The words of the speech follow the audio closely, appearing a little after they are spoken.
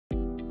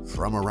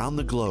from around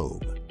the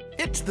globe.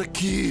 It's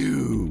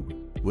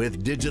theCUBE,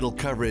 with digital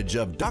coverage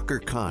of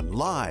DockerCon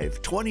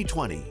Live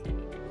 2020.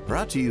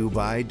 Brought to you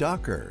by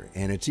Docker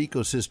and its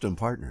ecosystem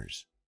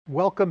partners.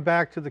 Welcome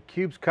back to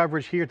theCUBE's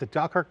coverage here at the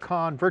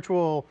DockerCon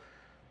virtual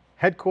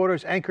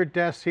headquarters, anchor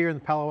desk here in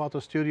the Palo Alto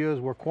studios.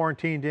 We're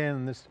quarantined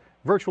in this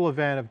virtual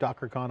event of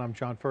DockerCon. I'm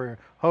John Furrier,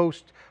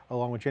 host,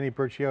 along with Jenny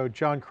Burchio,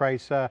 John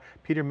Kreisa,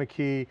 Peter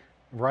McKee,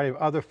 a variety of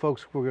other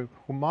folks who are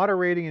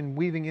moderating and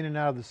weaving in and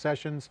out of the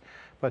sessions.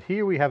 But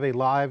here we have a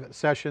live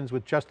sessions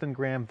with Justin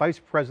Graham, Vice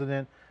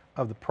President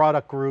of the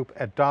product group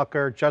at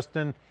Docker.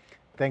 Justin,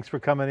 thanks for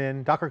coming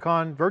in.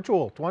 DockerCon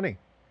Virtual 20.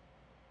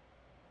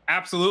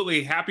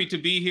 Absolutely, happy to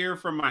be here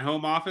from my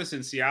home office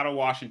in Seattle,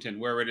 Washington,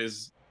 where it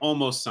is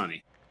almost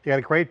sunny. You got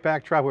a great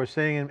backdrop. We're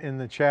seeing in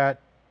the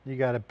chat, you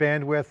got a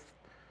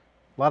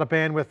lot of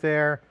bandwidth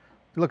there,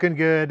 looking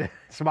good,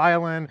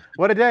 smiling.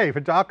 What a day for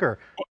Docker.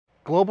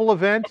 Global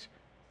event,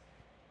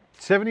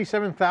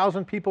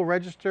 77,000 people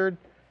registered.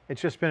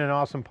 It's just been an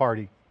awesome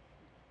party.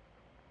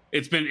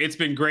 It's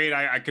been great.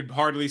 I could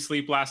hardly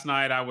sleep last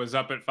night. I was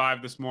up at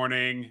 5 this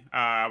morning.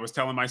 I was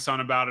telling my son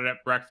about it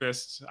at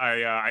breakfast.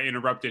 I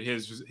interrupted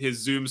his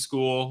Zoom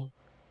school,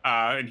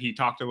 and he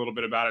talked a little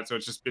bit about it. So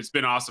it's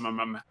been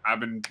awesome. I've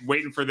been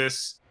waiting for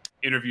this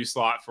interview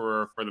slot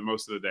for the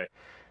most of the day.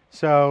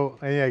 So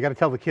yeah, you got to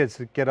tell the kids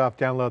to get off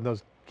downloading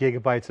those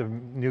gigabytes of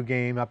new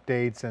game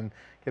updates and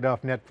get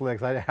off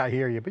Netflix. I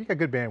hear you, but you got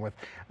good bandwidth.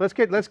 Let's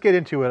get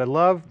into it. I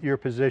love your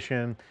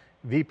position,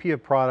 VP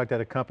of product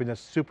at a company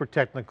that's super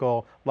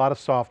technical, a lot of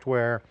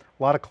software,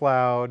 a lot of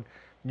cloud.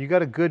 You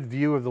got a good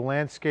view of the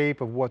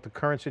landscape of what the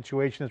current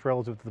situation is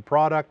relative to the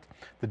product,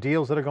 the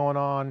deals that are going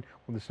on,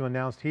 what this was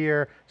announced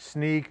here,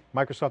 Sneak,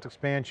 Microsoft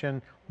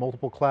expansion,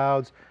 multiple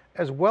clouds,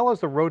 as well as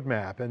the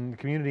roadmap and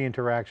community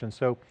interaction.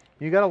 So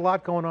you got a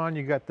lot going on.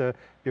 You got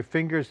your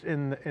fingers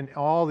in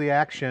all the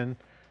action.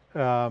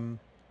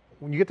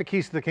 When you get the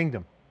keys to the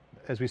kingdom,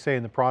 as we say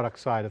in the product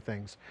side of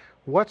things.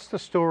 What's the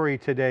story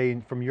today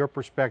from your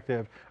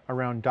perspective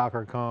around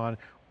DockerCon?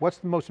 What's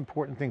the most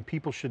important thing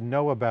people should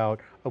know about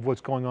of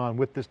what's going on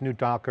with this new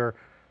Docker?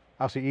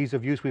 Obviously ease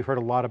of use, we've heard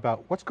a lot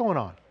about. What's going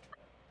on?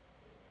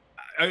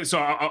 So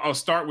I'll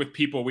start with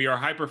people. We are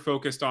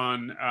hyper-focused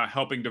on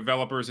helping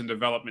developers and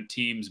development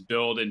teams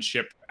build and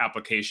ship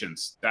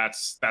applications.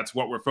 That's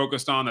what we're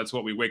focused on. That's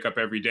what we wake up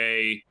every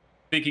day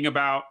thinking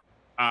about.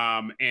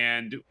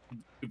 And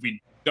if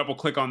we double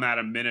click on that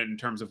a minute in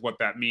terms of what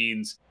that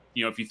means,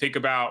 if you think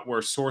about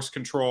where source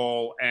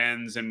control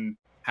ends and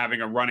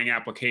having a running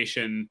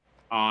application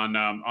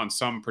on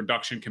some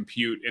production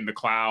compute in the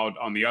cloud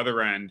on the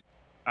other end,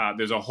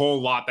 there's a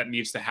whole lot that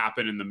needs to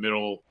happen in the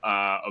middle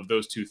of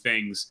those two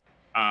things.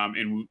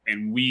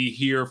 And we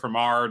hear from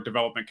our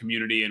development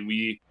community and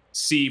we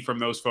see from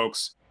those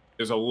folks,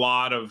 there's a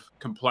lot of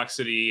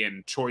complexity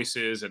and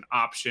choices and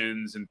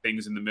options and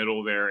things in the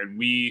middle there. And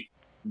we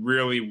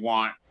really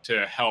want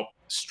to help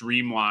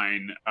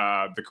streamline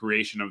the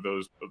creation of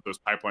those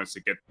pipelines to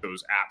get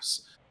those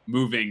apps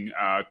moving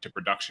to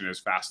production as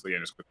fastly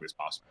and as quickly as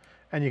possible.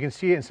 And you can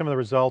see it in some of the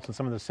results and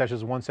some of the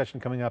sessions. One session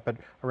coming up at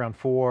around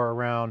 4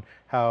 around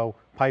how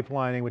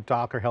pipelining with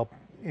Docker helped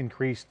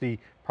increase the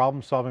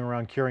problem solving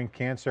around curing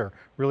cancer,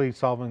 really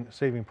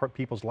saving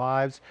people's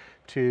lives,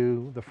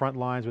 to the front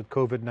lines with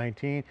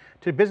COVID-19,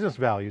 to business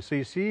value. So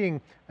you're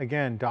seeing,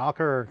 again,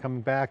 Docker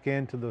coming back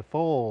into the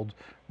fold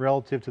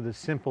relative to the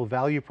simple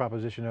value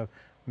proposition of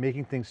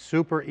making things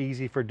super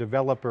easy for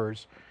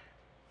developers,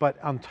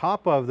 but on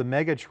top of the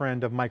mega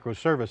trend of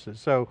microservices.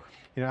 So,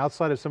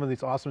 outside of some of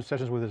these awesome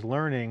sessions where there's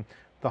learning,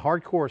 the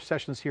hardcore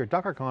sessions here at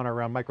DockerCon are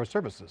around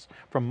microservices,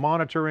 from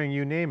monitoring,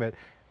 you name it.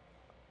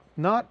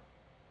 Not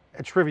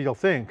a trivial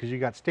thing, because you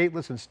got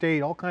stateless and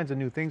state, all kinds of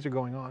new things are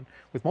going on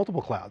with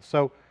multiple clouds.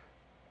 So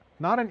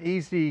not an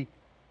easy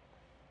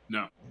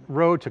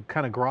road to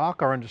kind of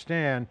grok or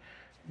understand.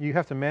 You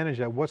have to manage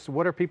that.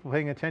 What are people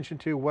paying attention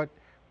to? What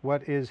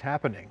is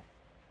happening?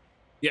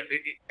 Yeah,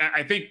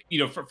 I think,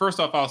 first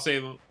off, I'll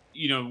say,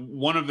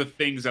 one of the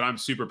things that I'm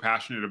super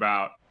passionate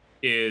about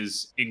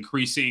is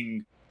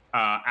increasing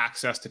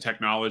access to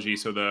technology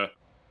so the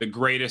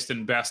greatest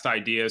and best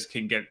ideas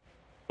can get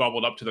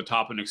bubbled up to the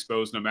top and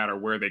exposed no matter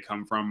where they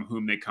come from,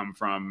 whom they come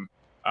from,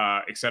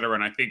 et cetera.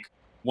 And I think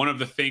one of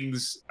the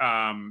things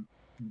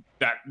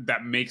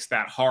that makes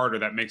that hard or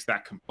that makes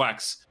that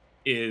complex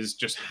is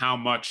just how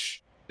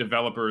much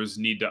developers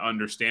need to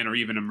understand, or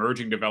even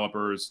emerging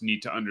developers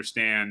need to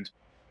understand,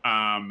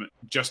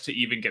 just to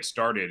even get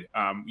started.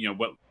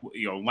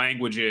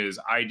 Languages,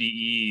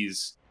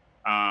 IDEs,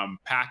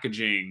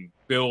 packaging,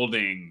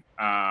 building,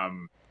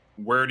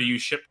 where do you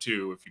ship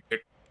to? If you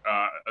pick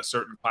a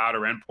certain cloud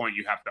or endpoint,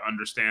 you have to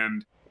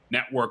understand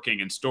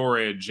networking and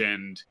storage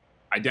and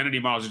identity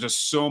models. There's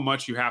just so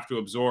much you have to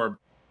absorb.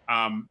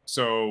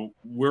 So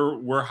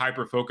we're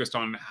hyper focused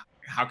on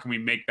how can we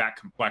make that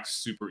complex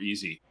super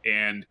easy.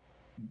 And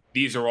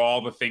these are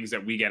all the things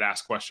that we get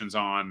asked questions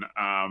on,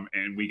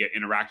 and we get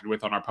interacted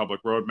with on our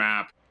public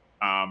roadmap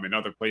and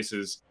other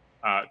places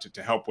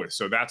to help with.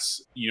 So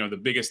that's the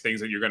biggest things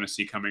that you're going to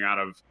see coming out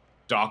of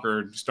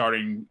Docker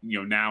starting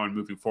now and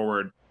moving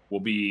forward will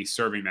be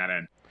serving that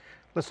end.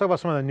 Let's talk about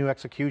some of the new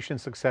execution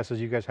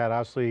successes you guys had.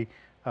 Obviously,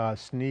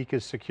 Sneak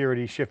is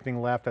security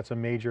shifting left. That's a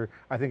major,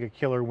 I think, a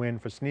killer win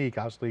for Sneak.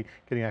 Obviously,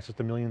 getting access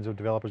to millions of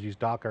developers use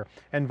Docker,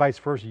 and vice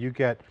versa. You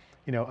get,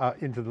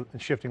 into the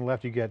shifting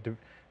left, you get,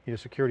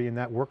 security in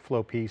that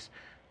workflow piece.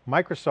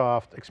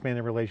 Microsoft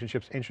expanded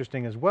relationships,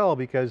 interesting as well,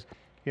 because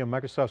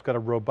Microsoft's got a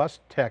robust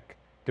tech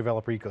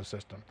developer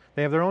ecosystem.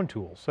 They have their own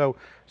tools. So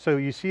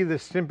you see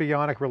this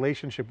symbiotic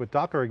relationship with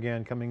Docker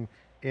again coming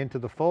into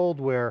the fold,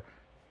 where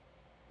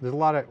there's a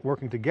lot of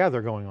working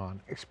together going on.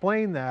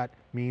 Explain that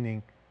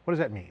meaning. What does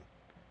that mean?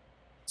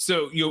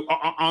 So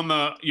on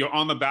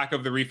the back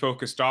of the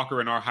refocused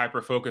Docker and our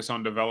hyper focus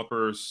on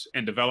developers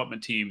and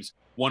development teams,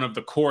 one of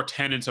the core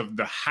tenets of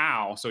the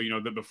how, so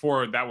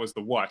before that was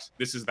the what,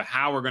 this is the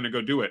how we're going to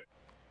go do it,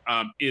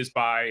 is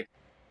by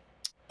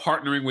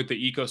partnering with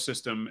the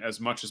ecosystem as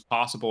much as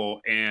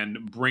possible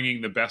and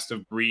bringing the best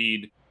of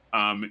breed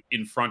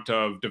in front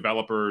of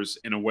developers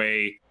in a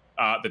way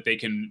that they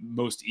can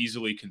most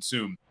easily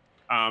consume.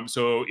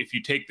 So if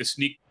you take the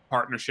Sneak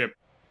partnership,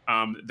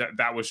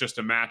 that was just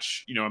a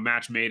match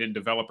made in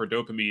developer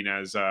dopamine,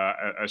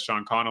 as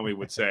Sean Connolly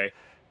would say.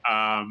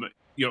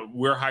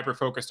 We're hyper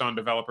focused on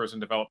developers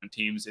and development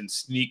teams, and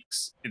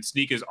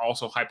Sneak is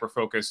also hyper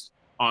focused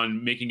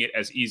on making it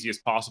as easy as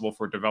possible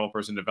for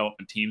developers and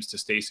development teams to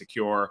stay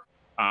secure,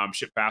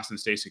 ship fast and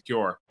stay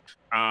secure.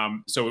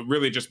 So it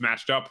really just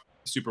matched up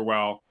super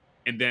well.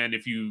 And then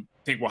if you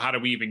think, well, how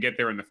did we even get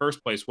there in the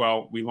first place?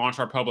 Well, we launched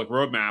our public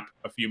roadmap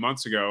a few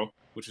months ago,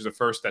 which is the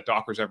first that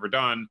Docker's ever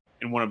done.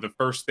 And one of the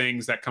first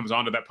things that comes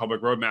onto that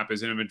public roadmap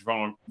is image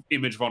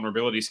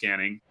vulnerability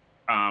scanning.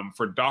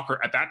 For Docker,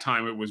 at that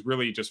time, it was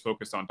really just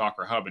focused on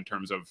Docker Hub in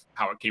terms of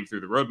how it came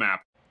through the roadmap.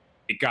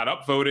 It got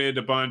upvoted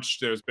a bunch.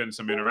 There's been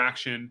some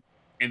interaction.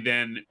 And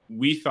then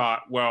we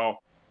thought,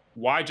 well,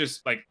 why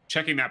just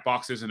checking that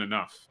box isn't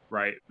enough,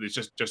 right? It's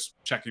just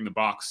checking the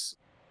box.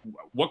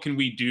 What can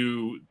we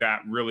do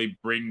that really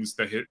brings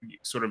the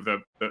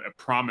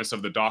promise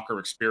of the Docker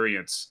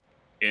experience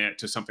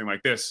to something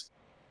like this?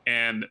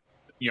 And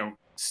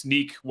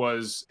Sneak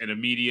was an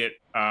immediate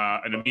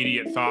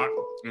thought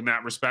in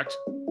that respect,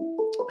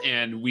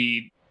 and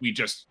we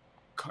just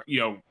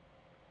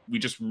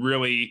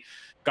really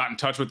got in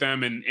touch with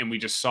them, and we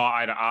just saw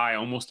eye to eye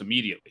almost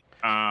immediately,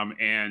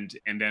 and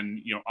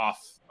then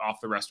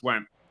off the rest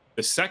went.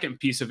 The second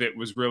piece of it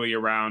was really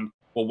around,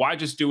 well, why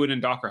just do it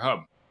in Docker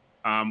Hub?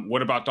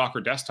 What about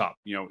Docker Desktop?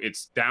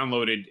 It's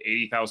downloaded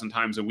 80,000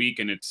 times a week,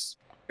 and it's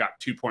got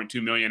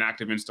 2.2 million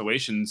active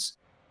installations,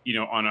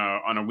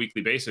 on a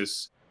weekly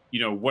basis.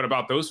 What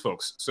about those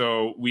folks?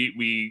 So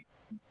we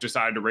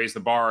decided to raise the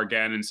bar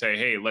again and say,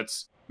 hey,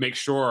 let's make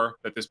sure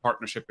that this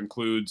partnership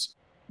includes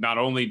not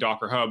only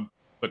Docker Hub,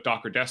 but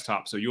Docker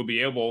Desktop. So you'll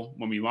be able,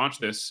 when we launch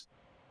this,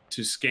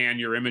 to scan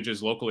your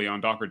images locally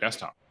on Docker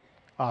Desktop.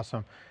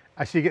 Awesome.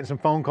 I see you getting some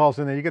phone calls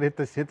in there. You got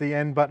to hit the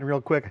end button real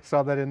quick. I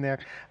saw that in there.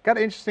 Got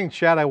an interesting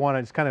chat I want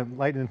to just kind of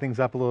lighten things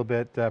up a little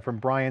bit from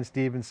Brian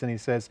Stevenson. He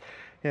says,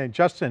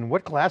 Justin,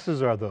 what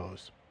glasses are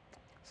those?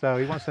 So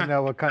he wants to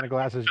know what kind of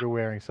glasses you're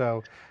wearing.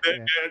 So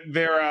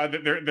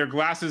they're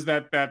glasses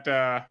that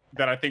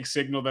I think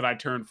signal that I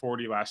turned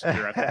 40 last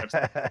year. I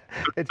think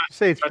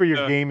it's for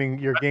your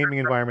gaming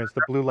environments,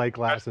 the blue light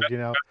glasses,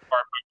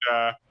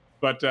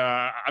 But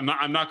I'm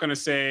not going to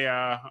say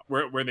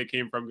where they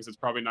came from, because it's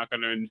probably not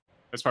going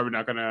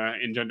to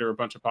engender a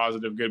bunch of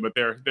positive good. But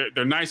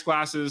they're nice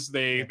glasses.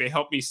 They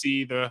help me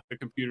see the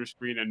computer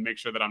screen and make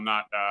sure that I'm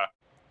not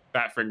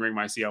fat fingering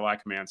my CLI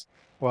commands.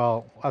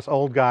 Well, us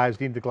old guys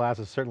need the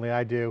glasses. Certainly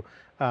I do.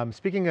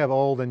 Speaking of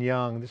old and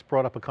young, this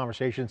brought up a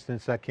conversation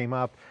since that came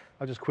up.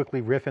 I'll just quickly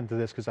riff into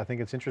this because I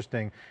think it's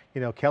interesting.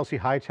 Kelsey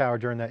Hightower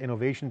during that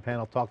innovation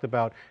panel talked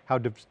about how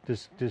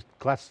this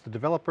glasses to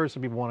developers.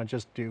 Some people want to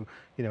just do,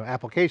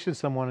 applications.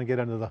 Some want to get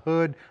under the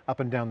hood, up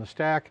and down the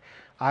stack.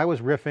 I was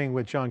riffing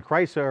with John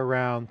Kreiser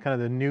around kind of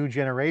the new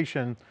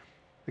generation,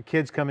 the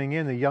kids coming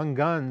in, the young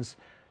guns.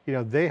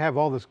 They have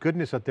all this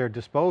goodness at their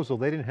disposal.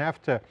 They didn't have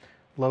to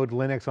load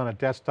Linux on a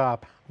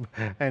desktop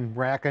and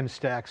rack and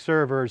stack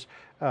servers,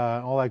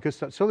 all that good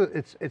stuff. So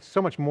it's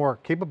so much more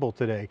capable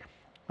today.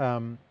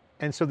 And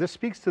so this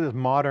speaks to this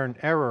modern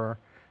era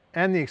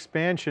and the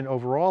expansion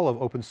overall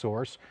of open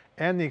source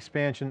and the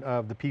expansion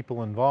of the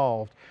people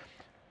involved.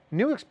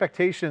 New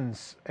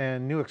expectations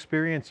and new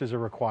experiences are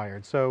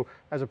required. So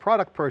as a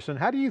product person,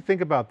 how do you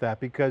think about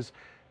that? Because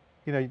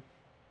you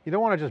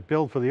don't want to just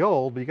build for the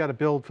old, but you got to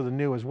build for the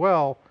new as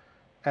well,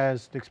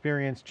 as the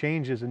experience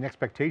changes and the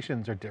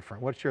expectations are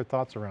different. What's your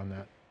thoughts around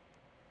that?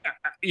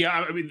 Yeah,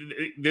 I mean,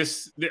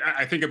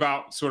 I think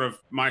about sort of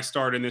my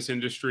start in this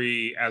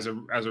industry as a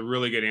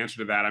really good answer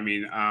to that. I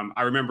mean,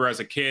 I remember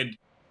as a kid,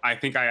 I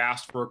think I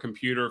asked for a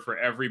computer for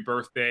every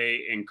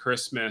birthday and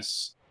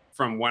Christmas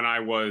from when I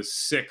was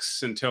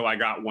 6 until I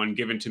got one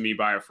given to me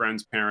by a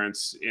friend's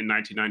parents in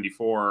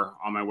 1994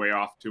 on my way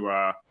off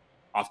to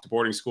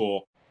boarding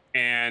school.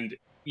 And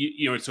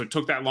so it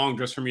took that long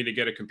just for me to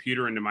get a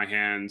computer into my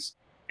hands.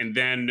 And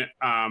then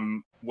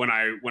when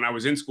I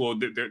was in school,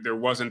 there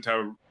wasn't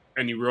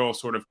any real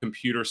sort of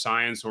computer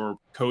science or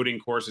coding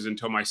courses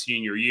until my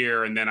senior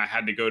year, and then I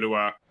had to go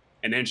to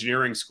an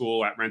engineering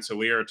school at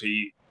Rensselaer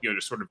to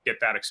to sort of get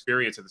that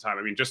experience at the time.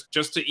 I mean,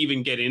 just to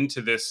even get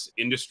into this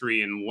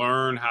industry and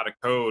learn how to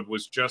code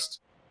was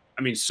just,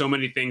 I mean, so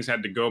many things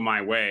had to go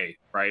my way,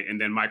 right? And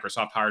then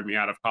Microsoft hired me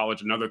out of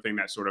college, another thing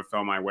that sort of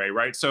fell my way,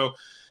 right? So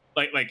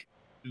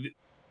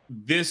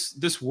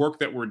this work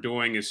that we're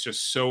doing is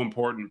just so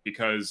important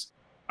because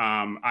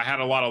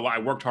I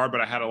worked hard,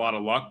 but I had a lot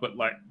of luck,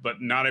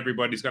 but not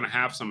everybody's going to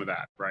have some of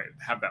that, right?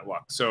 Have that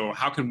luck. So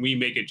how can we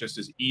make it just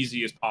as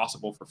easy as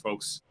possible for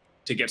folks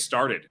to get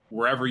started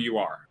wherever you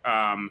are?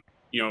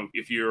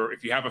 If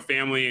you have a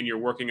family and you're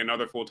working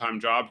another full-time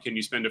job, can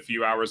you spend a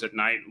few hours at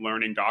night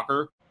learning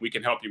Docker? We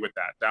can help you with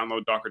that.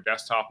 Download Docker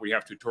Desktop. We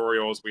have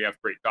tutorials. We have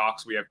great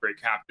docs. We have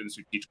great captains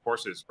who teach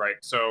courses, right?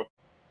 So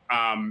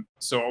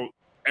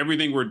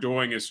everything we're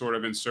doing is sort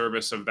of in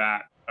service of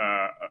that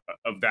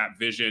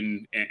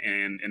vision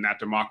and that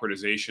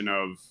democratization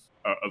of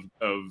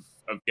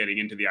getting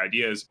into the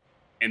ideas.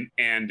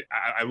 And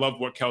I love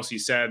what Kelsey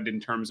said in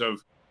terms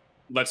of,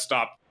 let's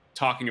stop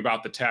talking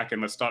about the tech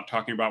and let's stop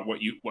talking about what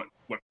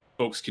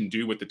folks can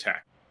do with the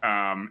tech.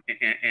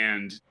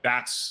 And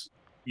that's,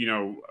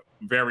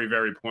 very,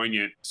 very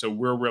poignant. So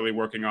we're really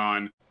working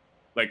on,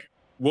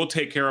 we'll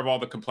take care of all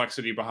the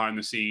complexity behind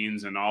the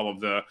scenes and all of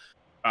the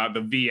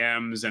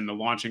VMs and the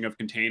launching of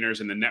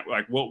containers and the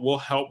network.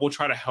 We'll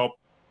try to help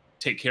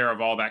take care of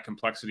all that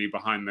complexity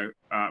behind the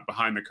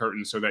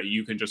curtain so that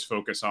you can just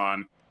focus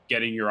on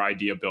getting your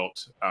idea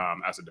built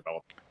as a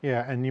developer.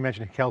 Yeah, and you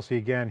mentioned Kelsey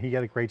again. He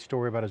had a great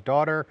story about his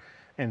daughter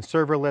and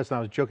serverless, and I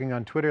was joking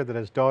on Twitter that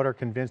his daughter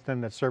convinced him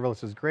that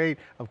serverless is great.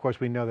 Of course,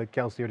 we know that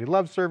Kelsey already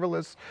loves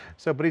serverless.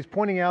 But he's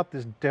pointing out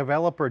this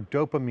developer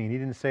dopamine. He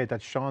didn't say it,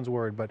 that's Sean's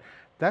word, but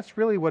that's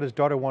really what his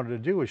daughter wanted to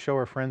do, was show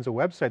her friends a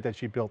website that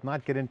she built,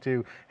 not get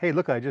into, hey,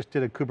 look, I just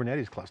did a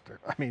Kubernetes cluster.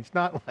 I mean, it's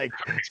not like,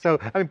 so,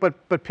 I mean,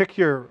 but pick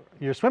your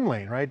swim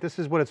lane, right? This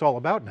is what it's all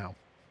about now.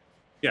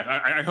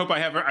 Yeah, I hope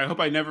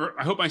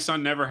my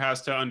son never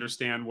has to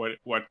understand what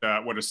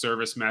a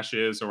service mesh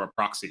is or a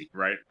proxy,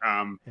 right?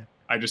 Yeah.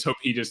 I just hope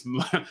he just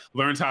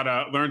learns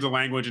the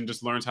language and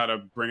just learns how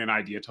to bring an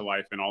idea to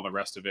life, and all the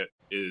rest of it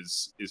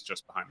is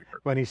just behind the curtain.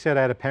 When he said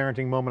I had a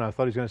parenting moment, I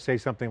thought he was going to say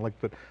something like,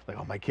 oh,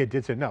 my kid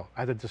did say no.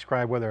 I had to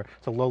describe whether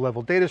it's a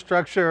low-level data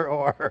structure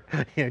or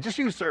just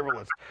use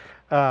serverless.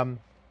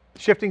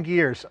 Shifting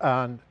gears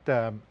on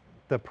the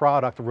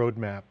product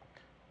roadmap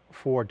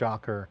for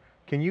Docker.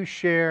 Can you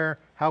share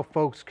how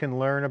folks can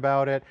learn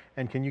about it,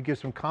 and can you give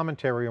some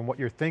commentary on what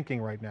you're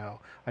thinking right now?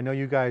 I know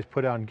you guys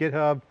put it on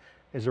GitHub.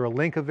 Is there a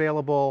link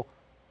available?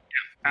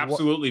 Yeah,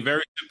 absolutely,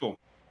 very simple.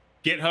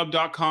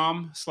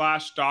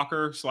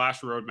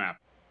 GitHub.com/Docker/roadmap.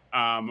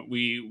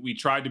 We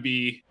tried to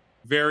be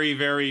very,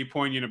 very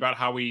poignant about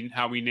how we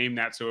named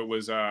that, so it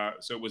was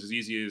as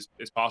easy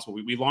as possible.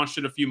 We launched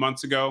it a few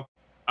months ago.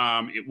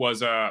 It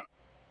was a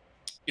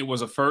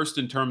first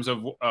in terms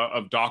of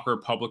Docker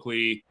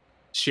publicly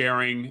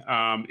sharing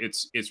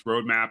its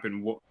roadmap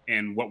and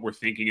what we're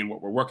thinking and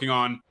what we're working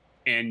on.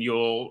 And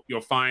you'll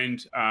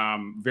find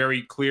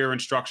very clear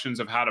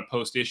instructions of how to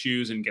post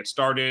issues and get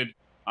started,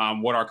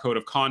 what our code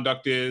of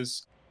conduct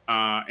is,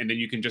 and then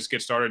you can just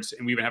get started.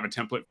 And we even have a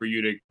template for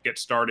you to get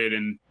started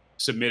and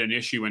submit an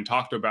issue and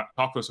talk to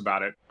us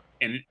about it.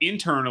 And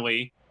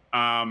internally,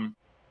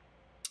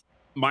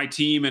 my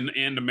team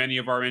and many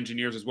of our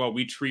engineers as well,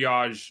 we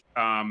triage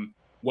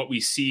what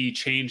we see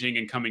changing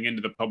and coming into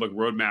the public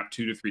roadmap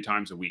 2 to 3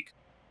 times a week.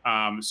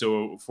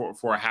 So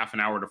for a half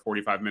an hour to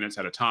 45 minutes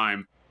at a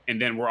time. And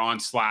then we're on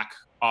Slack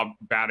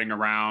batting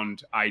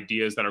around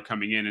ideas that are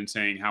coming in and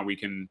saying how we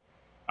can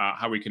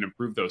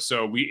improve those.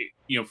 So we,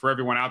 for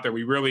everyone out there,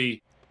 we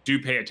really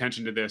do pay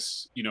attention to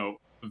this,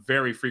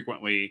 very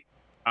frequently.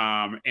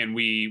 And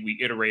we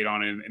iterate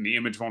on it, and the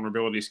image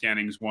vulnerability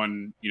scanning is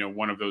one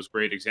of those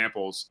great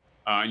examples.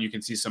 And you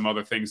can see some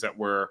other things that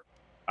we're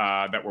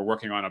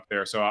working on up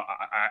there. So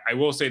I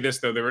will say this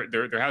though,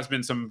 there has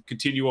been some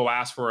continual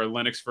ask for a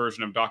Linux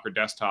version of Docker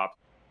Desktop.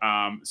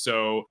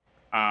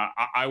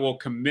 I will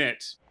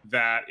commit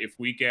that if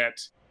we get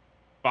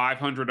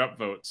 500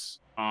 upvotes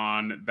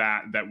on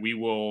that we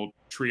will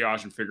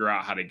triage and figure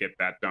out how to get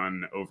that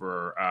done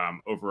over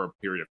a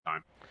period of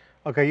time.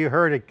 Okay, you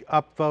heard it.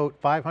 Upvote,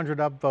 500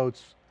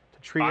 upvotes to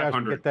triage 500.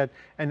 and get that.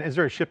 And is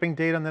there a shipping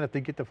date on that if they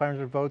get the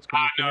 500 votes?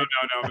 No.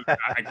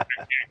 I can't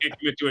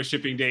commit to a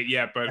shipping date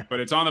yet, but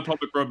it's on the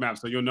public roadmap,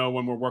 so you'll know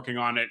when we're working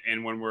on it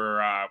and when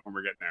we're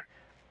getting there.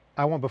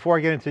 Before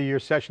I get into your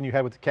session you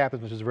had with the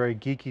captains, which is a very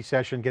geeky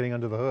session, getting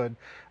under the hood,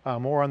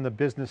 more on the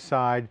business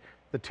side,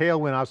 the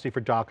tailwind obviously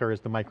for Docker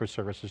is the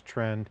microservices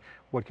trend.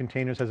 What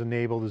containers has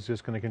enabled is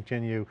just going to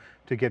continue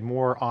to get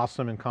more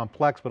awesome and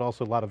complex, but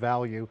also a lot of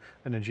value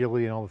and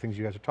agility and all the things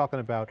you guys are talking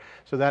about.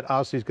 So that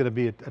obviously is going to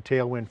be a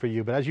tailwind for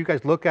you. But as you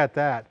guys look at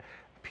that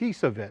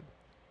piece of it,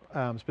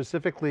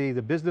 specifically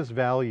the business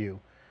value,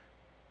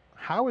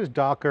 how is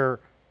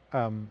Docker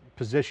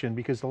positioned?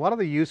 Because a lot of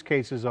the use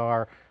cases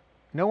are,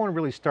 no one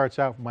really starts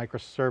out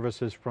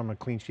microservices from a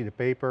clean sheet of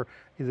paper.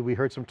 Either we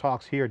heard some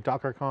talks here at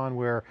DockerCon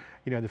where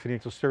the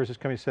financial services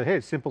company said, hey,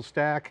 it's simple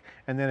stack,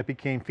 and then it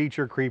became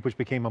feature creep, which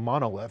became a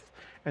monolith.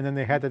 And then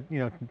they had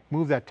to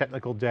move that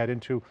technical debt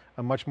into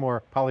a much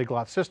more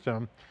polyglot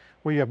system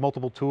where you have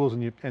multiple tools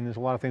and there's a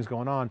lot of things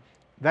going on.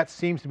 That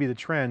seems to be the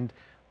trend.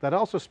 That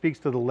also speaks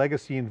to the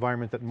legacy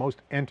environment that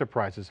most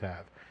enterprises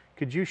have.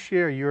 Could you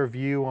share your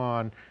view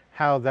on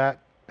how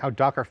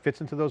Docker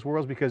fits into those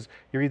worlds? Because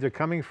you're either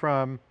coming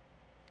from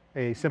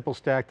a simple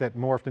stack that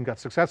morphed and got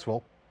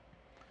successful,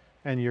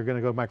 and you're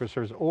going to go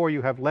microservices, or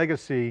you have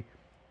legacy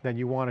that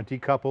you want to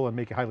decouple and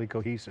make it highly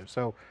cohesive.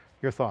 So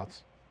your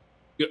thoughts?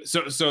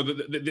 So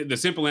the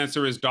simple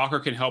answer is Docker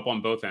can help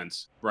on both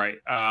ends, right?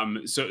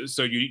 So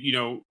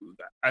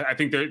I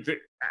think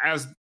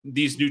as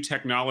these new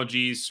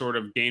technologies sort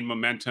of gain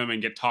momentum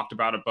and get talked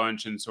about a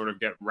bunch and sort of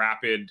get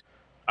rapid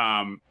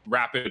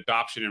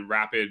adoption and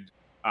rapid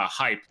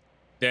hype,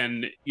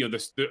 then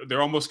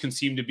there almost can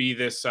seem to be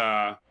this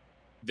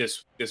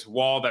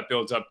wall that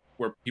builds up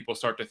where people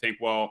start to think,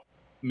 well,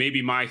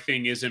 maybe my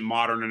thing isn't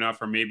modern enough,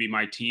 or maybe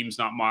my team's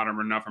not modern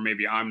enough, or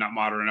maybe I'm not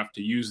modern enough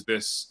to use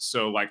this.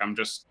 So like I'm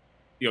just,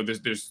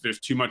 there's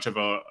too much of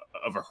a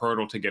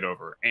hurdle to get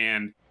over,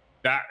 and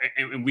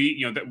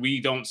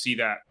we don't see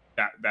that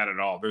at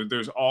all.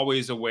 There's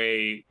always a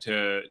way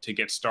to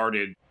get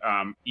started,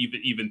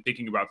 even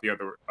thinking about the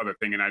other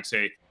thing. And I'd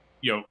say,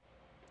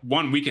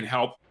 one, we can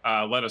help.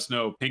 Let us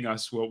know, ping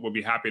us. We'll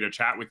be happy to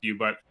chat with you.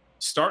 But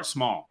start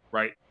small,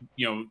 right?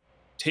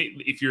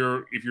 If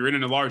you're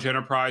in a large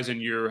enterprise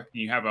and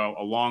you have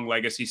a long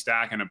legacy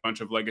stack and a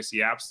bunch of legacy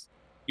apps,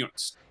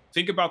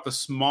 think about the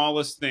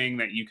smallest thing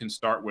that you can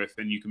start with,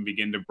 and you can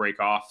begin to break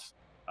off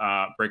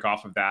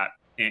of that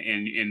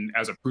and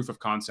as a proof of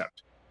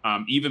concept.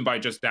 Even by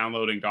just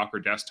downloading Docker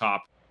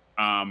Desktop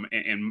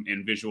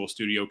and Visual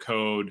Studio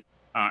Code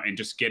and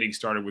just getting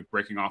started with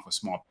breaking off a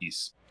small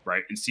piece,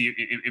 right? And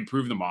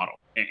improve the model.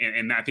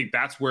 And I think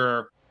that's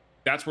where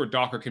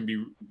Docker can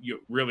be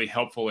really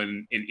helpful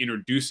in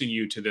introducing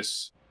you to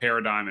this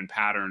paradigm and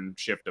pattern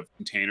shift of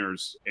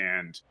containers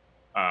and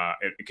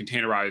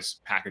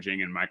containerized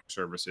packaging and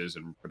microservices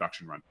and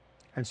production run.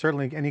 And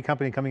certainly any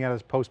company coming out of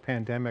this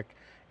post-pandemic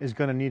is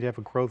going to need to have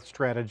a growth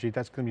strategy.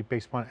 That's going to be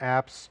based on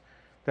apps.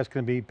 That's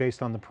going to be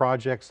based on the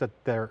projects that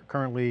they're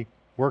currently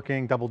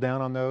working, double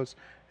down on those,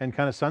 and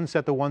kind of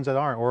sunset the ones that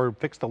aren't, or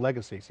fix the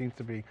legacy. Seems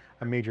to be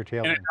a major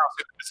tailwind. And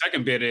the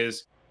second bit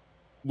is,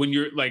 when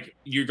you're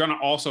going to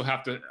also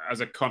have to,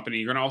 as a company,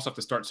 you're going to also have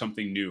to start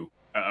something new,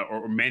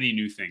 or many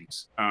new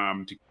things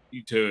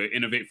to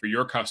innovate for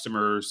your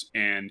customers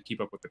and keep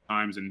up with the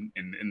times and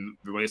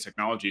the latest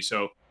technology.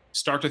 So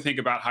start to think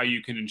about how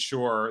you can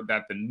ensure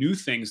that the new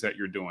things that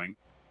you're doing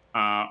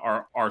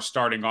are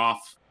starting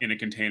off in a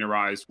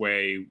containerized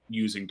way,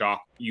 using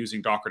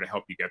Docker to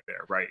help you get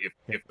there, right?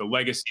 If the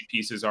legacy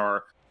pieces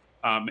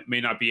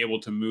may not be able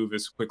to move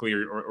as quickly,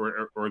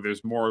 or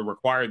there's more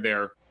required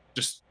there,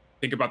 just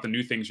think about the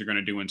new things you're going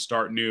to do and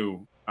start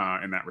new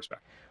in that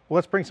respect. Well,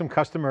 let's bring some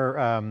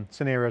customer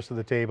scenarios to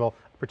the table.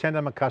 Pretend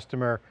I'm a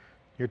customer.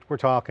 We're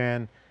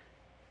talking.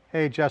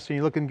 Hey, Justin,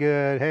 you're looking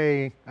good.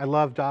 Hey, I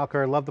love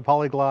Docker. I love the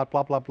polyglot,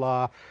 blah, blah,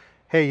 blah.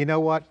 Hey, you know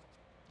what?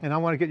 And I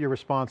want to get your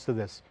response to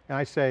this. And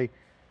I say,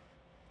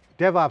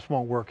 DevOps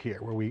won't work here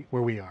where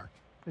we are.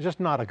 It's just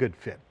not a good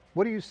fit.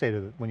 What do you say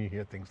to when you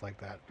hear things like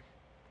that?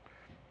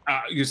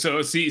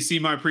 So see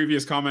my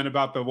previous comment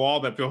about the wall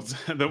that builds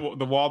the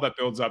wall that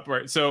builds up,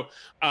 right? So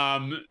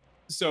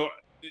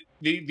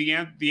the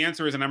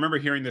answer is, and I remember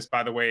hearing this,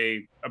 by the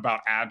way, about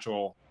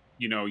Agile,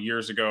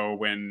 years ago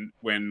when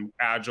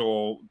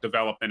Agile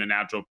development and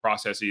Agile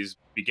processes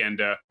began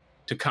to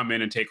come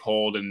in and take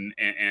hold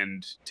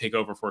and take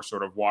over for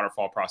sort of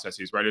waterfall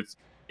processes, right?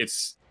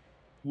 It's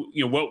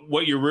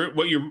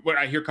what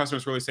I hear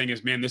customers really saying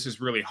is, man, this is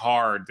really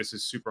hard. This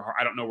is super hard.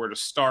 I don't know where to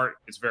start.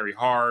 It's very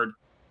hard.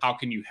 How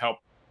can you help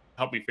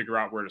me figure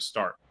out where to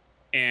start?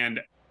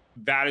 And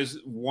that is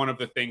one of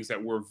the things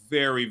that we're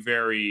very,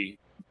 very,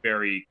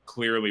 very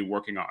clearly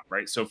working on,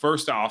 right? So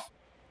first off,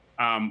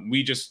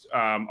 we just,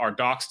 our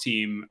Docs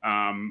team,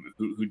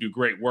 who do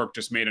great work,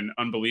 just made an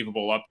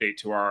unbelievable update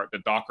to the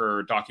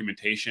Docker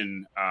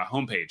documentation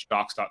homepage,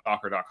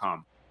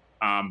 docs.docker.com.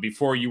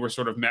 Before, you were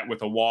sort of met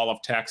with a wall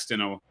of text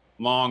and a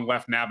long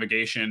left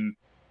navigation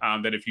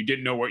that if you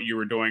didn't know what you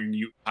were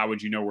doing, how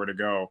would you know where to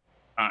go?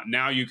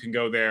 Now you can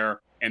go there,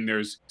 and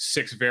there's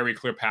 6 very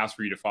clear paths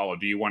for you to follow.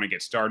 Do you want to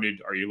get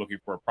started? Are you looking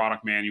for a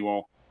product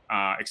manual,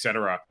 et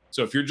cetera?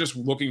 So if you're just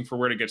looking for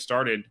where to get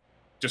started,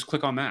 just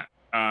click on that.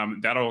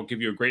 That'll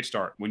give you a great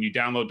start. When you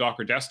download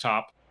Docker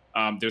Desktop,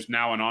 there's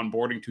now an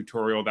onboarding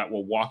tutorial that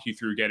will walk you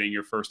through getting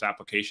your first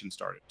application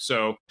started.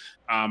 So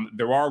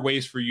there are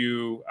ways for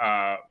you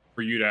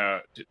to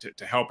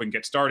help and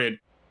get started.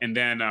 And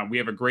then we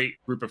have a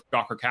great group of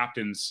Docker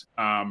captains,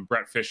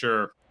 Brett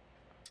Fisher,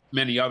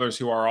 many others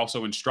who are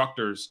also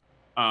instructors.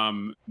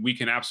 We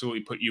can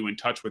absolutely put you in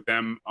touch with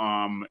them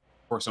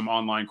some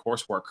online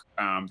coursework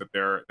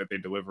that they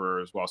deliver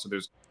as well. So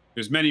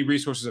there's many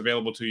resources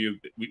available to you.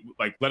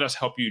 Let us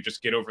help you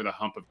just get over the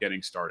hump of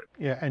getting started.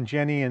 Yeah, and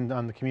Jenny and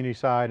on the community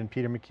side and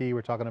Peter McKee,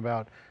 we're talking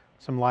about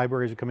some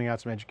libraries are coming out,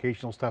 some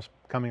educational stuff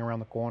coming around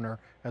the corner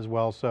as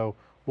well. So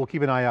we'll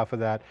keep an eye out for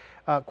that.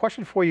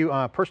 Question for you,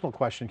 personal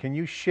question. Can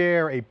you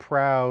share a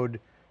proud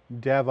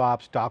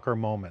DevOps Docker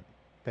moment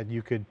that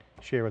you could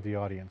share with the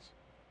audience?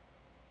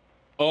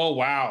 Oh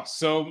wow,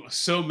 so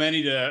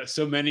many to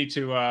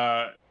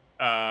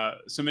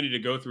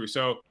go through.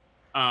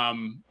 I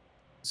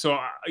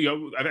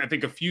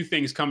think a few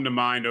things come to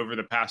mind over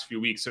the past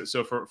few weeks.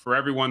 So for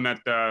everyone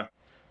that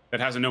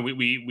hasn't known,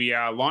 we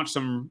launched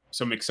some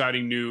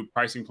exciting new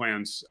pricing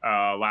plans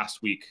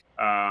last week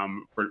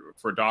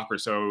for Docker.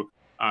 So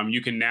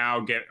you can now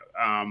get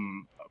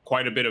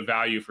quite a bit of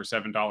value for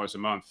 $7 a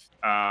month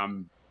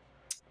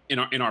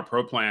in our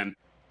Pro plan.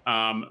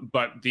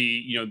 But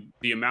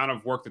the amount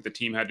of work that the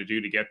team had to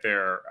do to get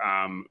there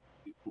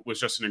was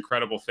just an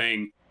incredible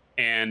thing.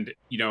 And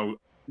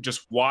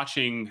just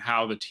watching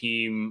how the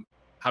team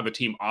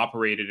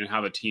operated and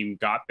how the team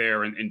got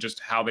there, and just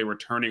how they were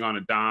turning on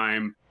a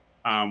dime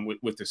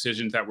with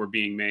decisions that were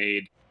being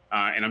made.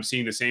 And I'm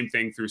seeing the same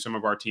thing through some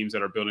of our teams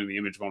that are building the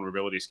image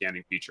vulnerability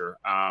scanning feature.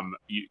 I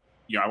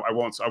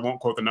won't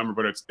quote the number,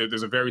 but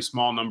there's a very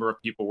small number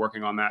of people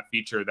working on that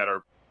feature that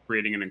are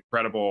creating an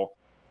incredible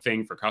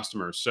thing for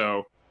customers.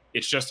 So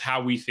it's just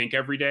how we think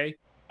every day,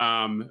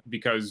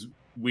 because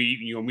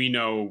we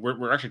know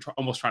we're actually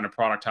almost trying to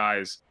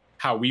productize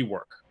how we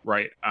work,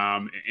 right?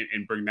 And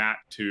bring that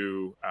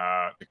to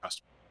the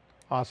customer.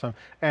 Awesome.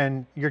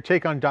 And your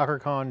take on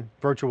DockerCon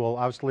virtual,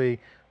 obviously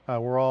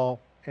we're all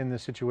in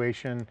this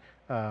situation.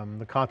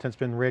 The content's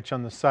been rich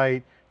on the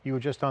site. You were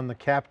just on the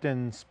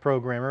captain's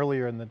program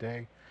earlier in the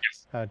day.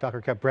 Yes.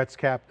 Brett's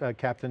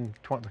captain,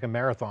 like a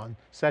marathon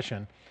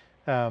session.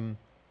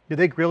 Did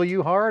they grill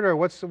you hard, or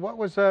what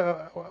was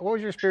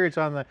your experience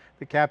on the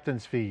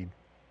captain's feed?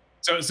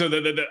 So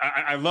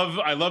I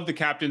love the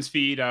captain's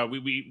feed.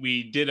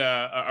 We did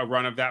a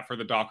run of that for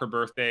the Docker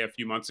birthday a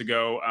few months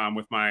ago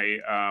with my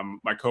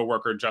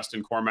coworker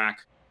Justin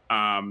Cormack.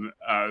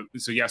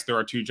 So yes, there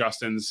are two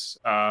Justins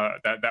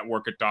that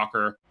work at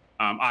Docker.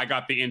 I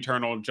got the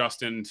internal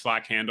Justin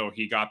Slack handle.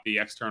 He got the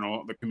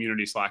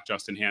community Slack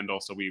Justin handle.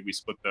 So we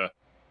split the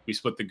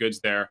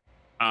goods there.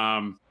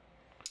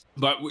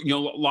 But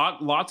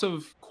lots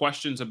of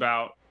questions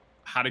about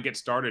how to get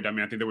started. I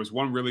mean, I think there was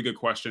one really good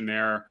question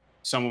there.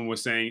 Someone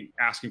was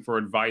asking for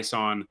advice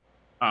on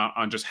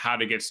just how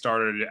to get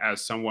started as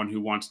someone who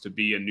wants to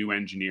be a new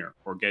engineer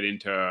or get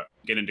into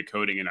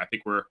coding. And I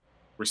think we're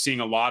seeing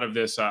a lot of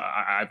this.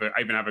 I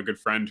even have a good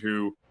friend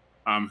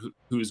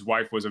whose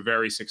wife was a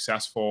very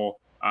successful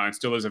and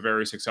still is a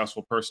very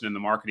successful person in the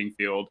marketing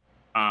field,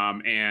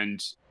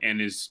 and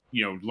is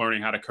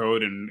learning how to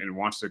code and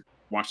wants to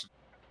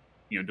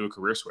do a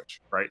career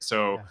switch, right?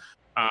 So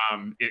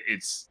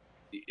it's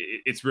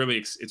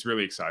really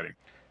exciting.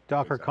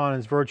 DockerCon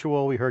is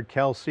virtual. We heard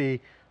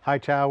Kelsey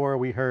Hightower,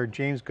 we heard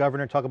James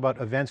Governor talk about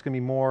events going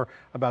to be more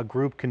about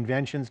group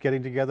conventions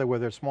getting together,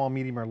 whether small,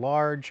 medium, or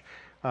large.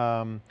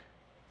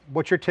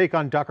 What's your take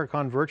on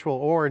DockerCon virtual,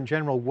 or in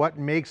general, what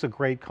makes a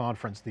great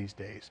conference these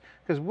days?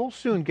 Because we'll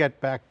soon get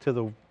back to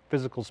the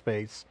physical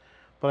space,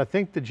 but I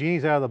think the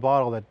genie's out of the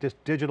bottle that this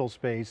digital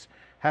space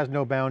has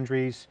no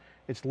boundaries.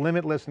 It's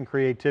limitless in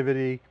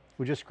creativity.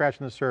 We're just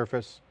scratching the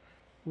surface.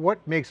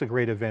 What makes a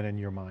great event in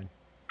your mind?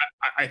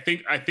 I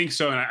think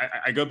so, and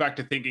I go back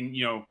to thinking,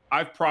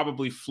 I've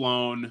probably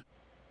flown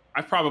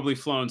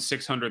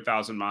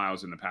 600,000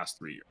 miles in the past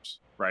 3 years,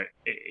 right?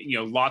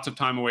 Lots of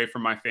time away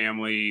from my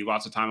family,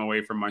 lots of time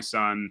away from my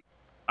son,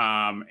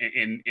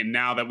 and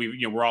now that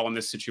we're all in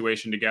this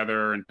situation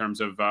together in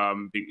terms of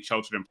being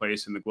sheltered in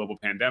place in the global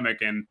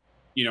pandemic, and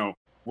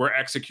we're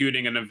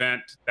executing an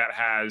event that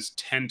has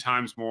 10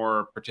 times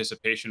more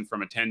participation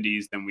from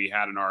attendees than we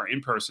had in our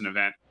in-person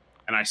event.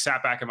 And I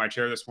sat back in my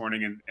chair this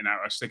morning and I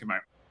was thinking,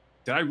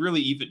 did I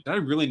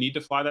really need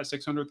to fly that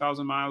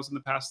 600,000 miles in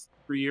the past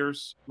 3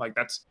 years? Like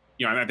that's,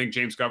 and I think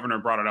James Governor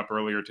brought it up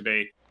earlier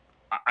today.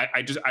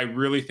 I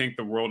really think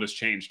the world has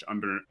changed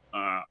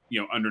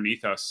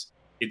underneath us.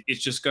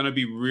 It's just going to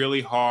be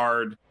really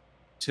hard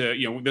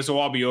to, this will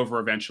all be over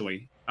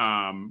eventually.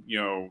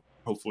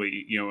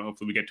 Hopefully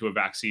we get to a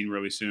vaccine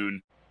really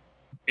soon.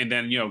 And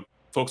then,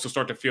 folks will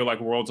start to feel like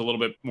the world's a little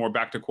bit more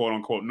back to quote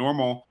unquote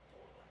normal.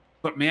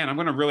 But man, I'm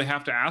going to really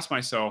have to ask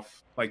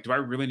myself, like, do I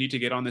really need to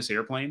get on this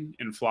airplane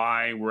and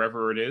fly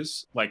wherever it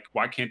is? Like,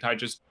 why can't I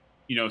just,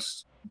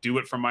 do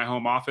it from my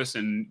home office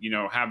and,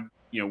 have,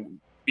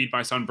 feed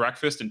my son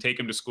breakfast and take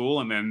him to school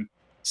and then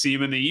see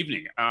him in the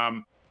evening?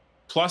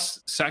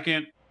 Plus,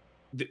 second,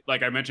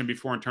 like I mentioned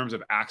before, in terms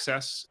of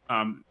access,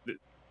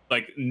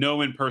 like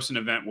no in-person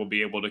event will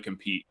be able to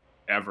compete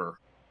ever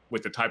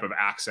with the type of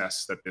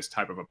access that this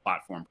type of a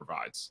platform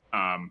provides.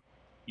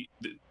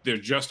 There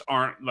just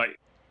aren't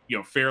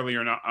fairly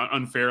or not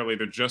unfairly,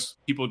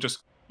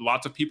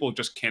 lots of people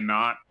just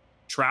cannot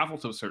travel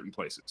to certain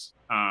places.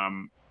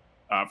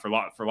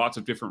 for lots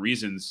of different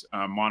reasons,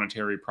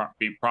 monetary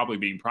probably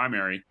being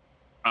primary.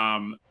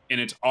 And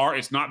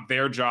it's not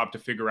their job to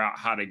figure out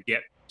how to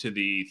get to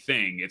the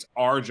thing. It's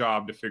our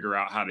job to figure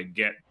out how to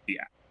get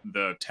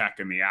the tech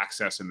and the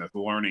access and the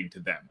learning to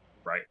them,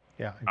 right?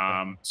 Yeah.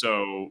 Exactly.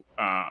 So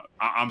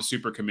I'm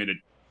super committed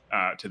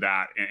to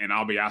that, and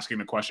I'll be asking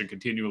the question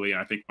continually.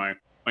 And I think my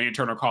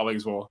internal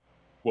colleagues are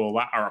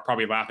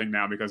probably laughing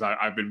now, because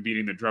I've been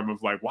beating the drum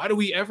of like, why do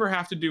we ever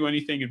have to do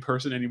anything in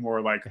person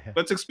anymore? Like,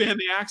 let's expand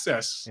the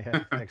access.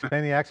 Yeah,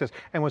 expand the access.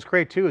 And what's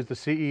great too is the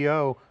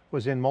CEO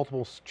was in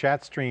multiple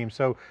chat streams,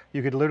 so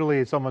you could literally,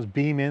 it's almost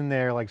beam in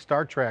there like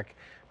Star Trek,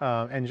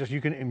 and just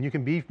you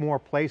can be more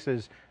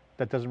places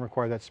that doesn't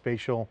require that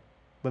spatial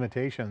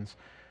limitations.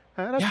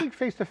 And I think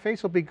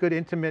face-to-face will be good,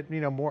 intimate,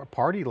 more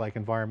party-like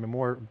environment,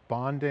 more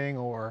bonding,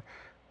 or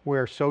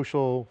where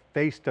social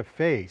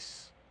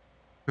face-to-face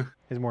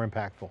is more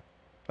impactful.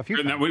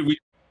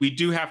 We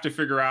do have to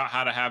figure out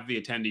how to have the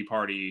attendee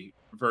party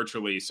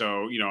virtually.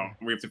 So,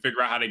 we have to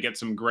figure out how to get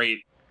some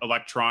great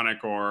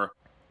electronic or,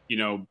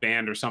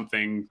 band or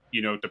something,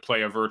 to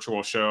play a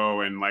virtual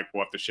show, and like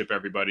we'll have to ship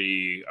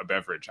everybody a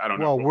beverage. I don't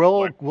know.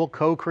 Well, we'll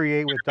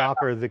co-create with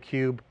Docker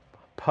theCUBE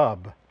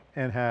pub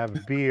and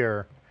have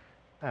beer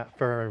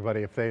for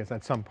everybody if they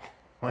at some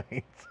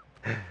point.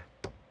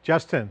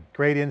 Justin,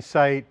 great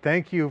insight.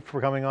 Thank you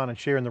for coming on and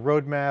sharing the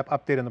roadmap,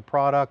 update on the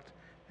product,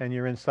 and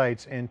your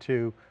insights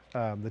into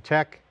the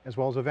tech as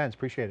well as events.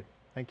 Appreciate it.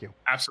 Thank you.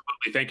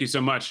 Absolutely. Thank you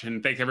so much.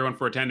 And thanks everyone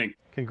for attending.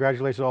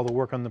 Congratulations on all the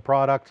work on the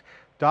product.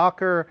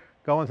 Docker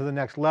going to the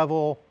next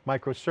level.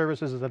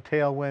 Microservices is a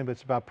tailwind, but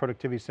it's about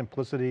productivity,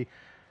 simplicity.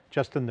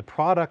 Justin,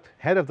 the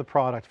head of the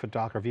product for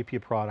Docker, VP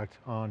of product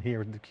on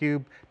here at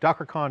theCUBE.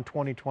 DockerCon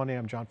 2020,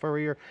 I'm John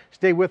Furrier.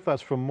 Stay with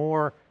us for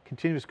more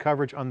continuous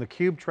coverage on the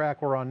CUBE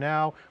track we're on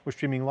now. We're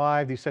streaming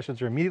live. These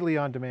sessions are immediately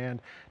on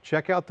demand.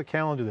 Check out the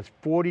calendar. There's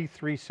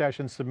 43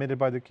 sessions submitted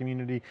by the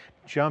community.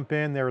 Jump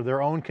in, they're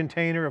their own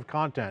container of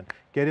content.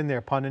 Get in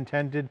there, pun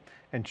intended,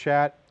 and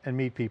chat and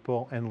meet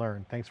people and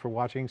learn. Thanks for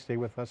watching. Stay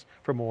with us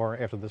for more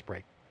after this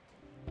break.